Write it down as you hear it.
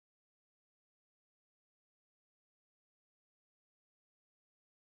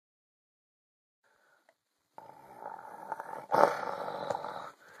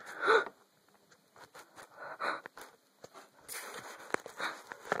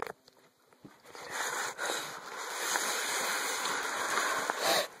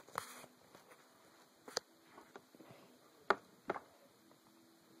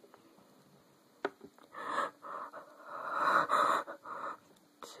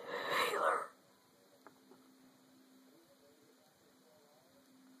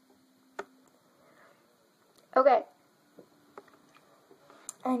Okay.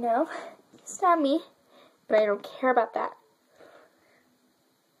 I know. You stabbed me, but I don't care about that.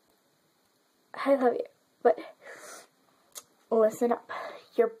 I love you, but listen up.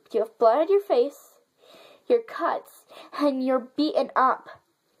 You have blood on your face, your cuts, and you're beaten up.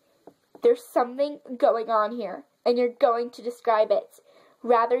 There's something going on here, and you're going to describe it,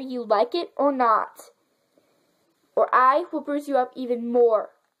 whether you like it or not. Or I will bruise you up even more.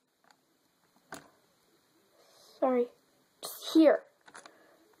 Sorry. Just here.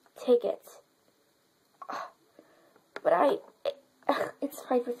 Take it. But it's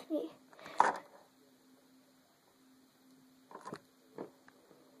fine with me.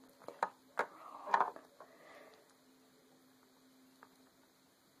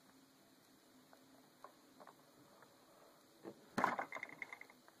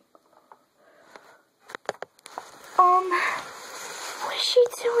 What is she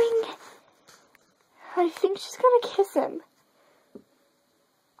doing? I think she's gonna kiss him.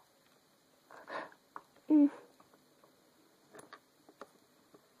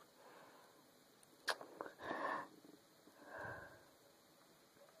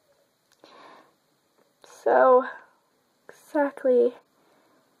 So, exactly,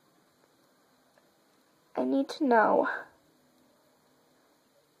 I need to know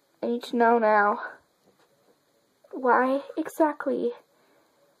now. Why exactly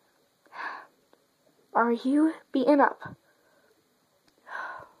are you beaten up?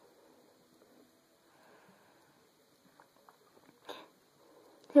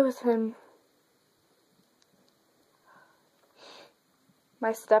 It was him.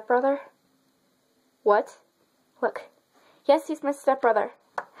 My stepbrother? What? Look. Yes, he's my stepbrother.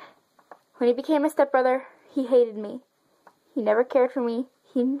 When he became my stepbrother, he hated me. He never cared for me.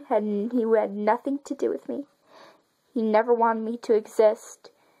 He had nothing to do with me. He never wanted me to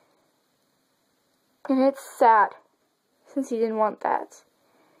exist. And it's sad, since he didn't want that.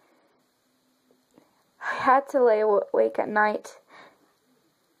 I had to lay awake at night.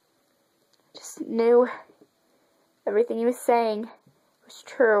 Just knew everything he was saying was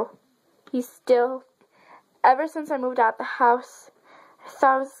true. Ever since I moved out the house, I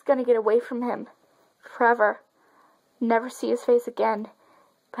thought I was going to get away from him forever. Never see his face again.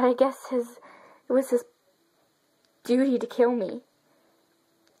 But I guess it was his duty to kill me.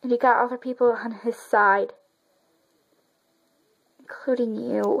 And he got other people on his side. Including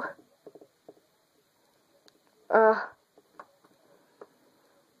you.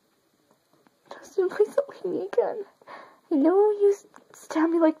 Dustin, please don't leave me again. I know you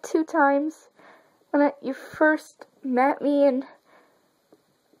stabbed me like 2 times when you first met me and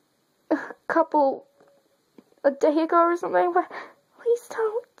a day ago or something, but please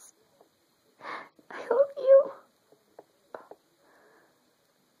don't. I love you.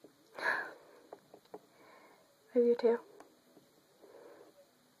 I love you too.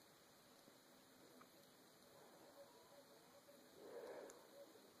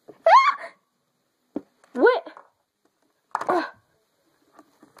 What?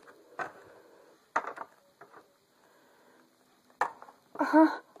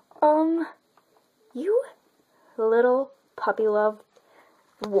 You little puppy-loved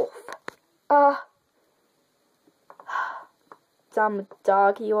wolf. Dumb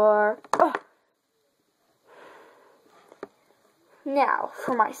dog you are. Now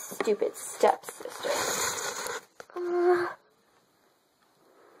for my stupid stepsister.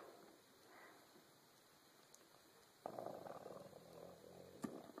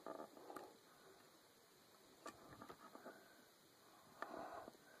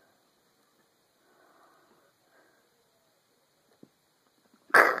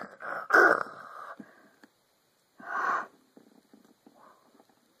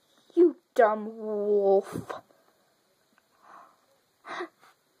 You dumb wolf.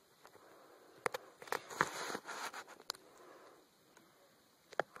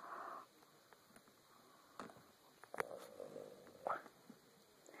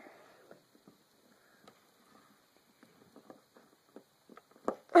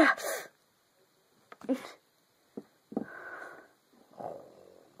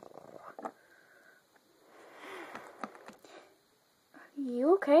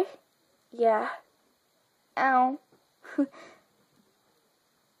 You okay? Yeah. Ow.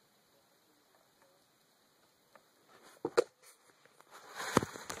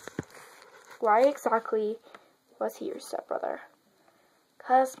 Why exactly was he your stepbrother?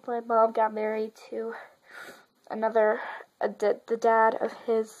 'Cause my mom got married to the dad of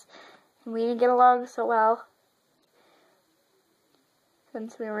his, and we didn't get along so well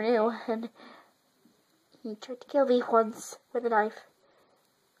since we were new, and he tried to kill me once with a knife.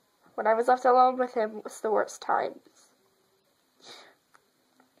 when I was left alone with him was the worst times.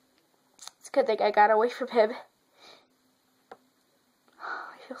 It's a good thing I got away from him.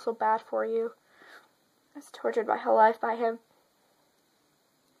 I feel so bad for you. I was tortured my whole life by him.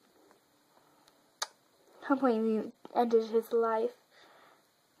 I can't believe you ended his life.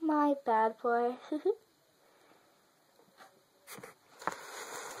 My bad boy.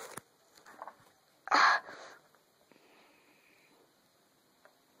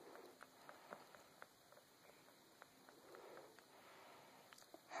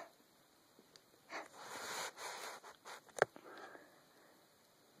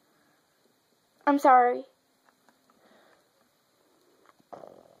 I'm sorry.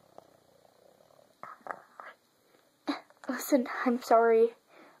 Listen, I'm sorry.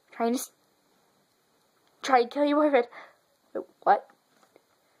 I'm trying to kill your boyfriend. Wait, what?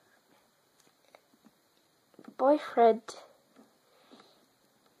 Boyfriend.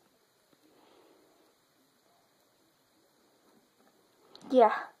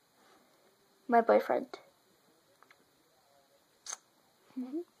 Yeah. My boyfriend.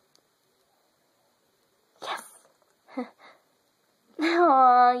 Yes.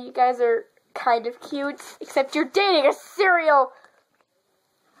 Aw, you guys are kind of cute, except you're dating a serial.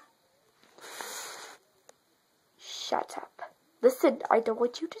 Shut up. Listen, I don't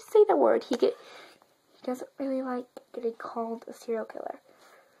want you to say the word. He doesn't really like getting called a serial killer.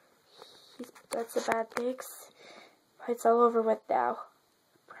 That's a bad mix. But it's all over with now.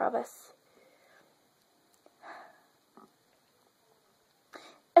 Promise.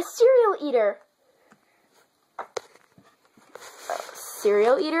 A serial eater.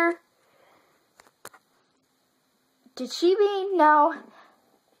 Serial eater? Did she mean no?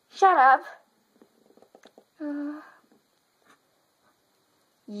 Shut up.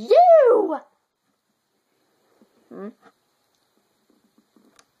 You!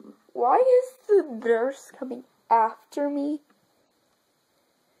 Why is the nurse coming after me?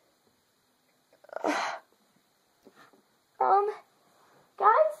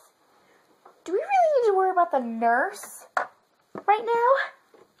 Guys? Do we really need to worry about the nurse right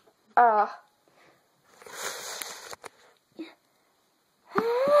now?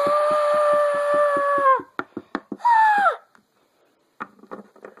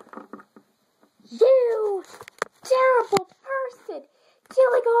 You terrible person,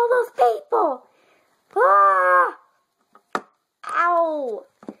 killing all those people. Ow.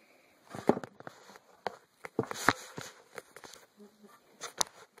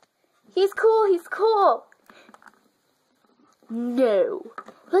 He's cool. No.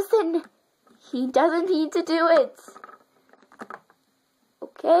 Listen, he doesn't need to do it.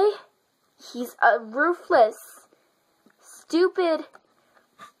 Okay? He's a ruthless, stupid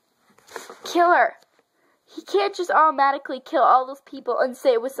killer. He can't just automatically kill all those people and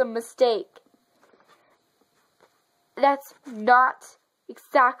say it was a mistake. That's not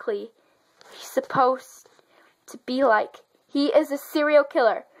exactly what he's supposed to be like. He is a serial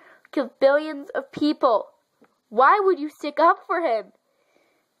killer. Killed billions of people. Why would you stick up for him?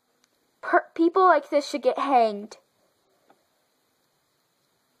 People like this should get hanged.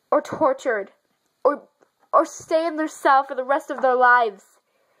 Or tortured. Or stay in their cell for the rest of their lives.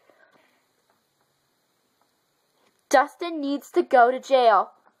 Dustin needs to go to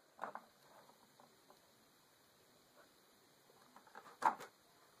jail.